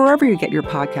 or wherever you get your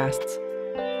podcasts.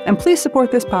 And please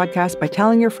support this podcast by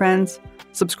telling your friends,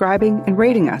 subscribing, and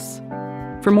rating us.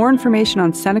 For more information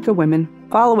on Seneca Women,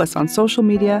 follow us on social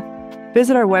media,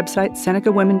 visit our website,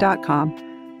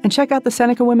 senecawomen.com, and check out the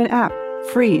Seneca Women app,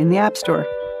 free in the App Store.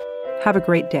 Have a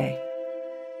great day.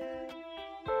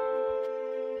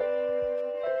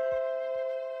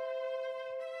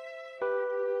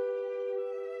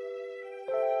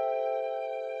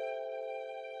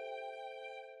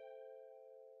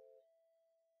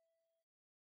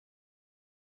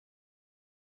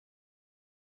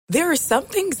 There are some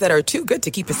things that are too good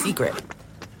to keep a secret.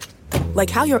 Like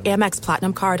how your Amex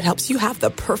Platinum card helps you have the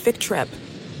perfect trip.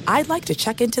 I'd like to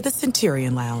check into the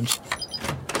Centurion Lounge.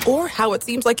 Or how it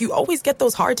seems like you always get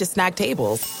those hard-to-snag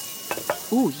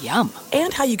tables. Ooh, yum.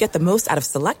 And how you get the most out of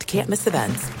select can't-miss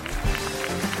events.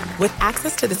 With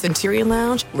access to the Centurion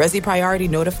Lounge, Resi Priority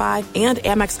Notify, and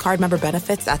Amex card member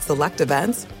benefits at select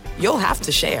events, you'll have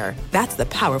to share. That's the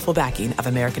powerful backing of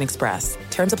American Express.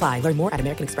 Terms apply. Learn more at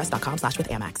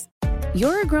americanexpress.com/withAmex.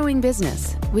 You're a growing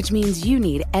business, which means you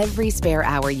need every spare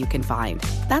hour you can find.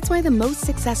 That's why the most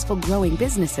successful growing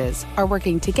businesses are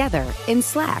working together in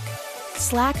Slack.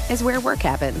 Slack is where work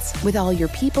happens, with all your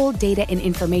people, data, and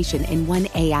information in one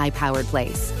AI-powered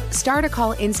place. Start a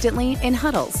call instantly in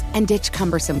huddles and ditch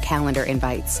cumbersome calendar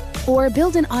invites. Or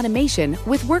build an automation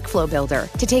with Workflow Builder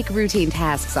to take routine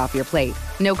tasks off your plate.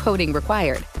 No coding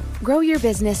required. Grow your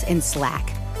business in Slack.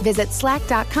 Visit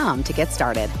slack.com to get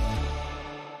started.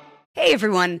 Hey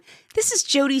everyone, this is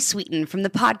Jody Sweeten from the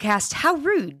podcast How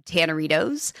Rude,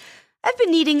 Tanneritos. I've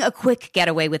been needing a quick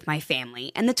getaway with my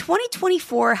family, and the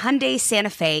 2024 Hyundai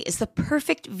Santa Fe is the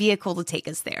perfect vehicle to take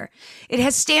us there. It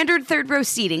has standard third-row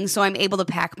seating, so I'm able to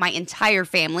pack my entire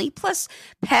family, plus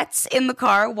pets, in the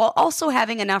car, while also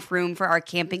having enough room for our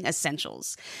camping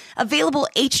essentials. Available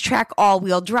H-Track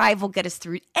all-wheel drive will get us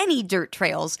through any dirt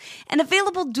trails, and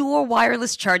available dual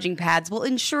wireless charging pads will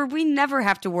ensure we never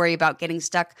have to worry about getting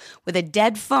stuck with a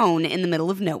dead phone in the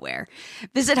middle of nowhere.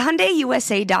 Visit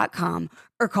HyundaiUSA.com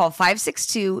or call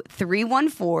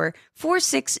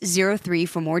 562-314-4603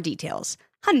 for more details.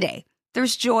 Hyundai,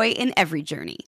 there's joy in every journey.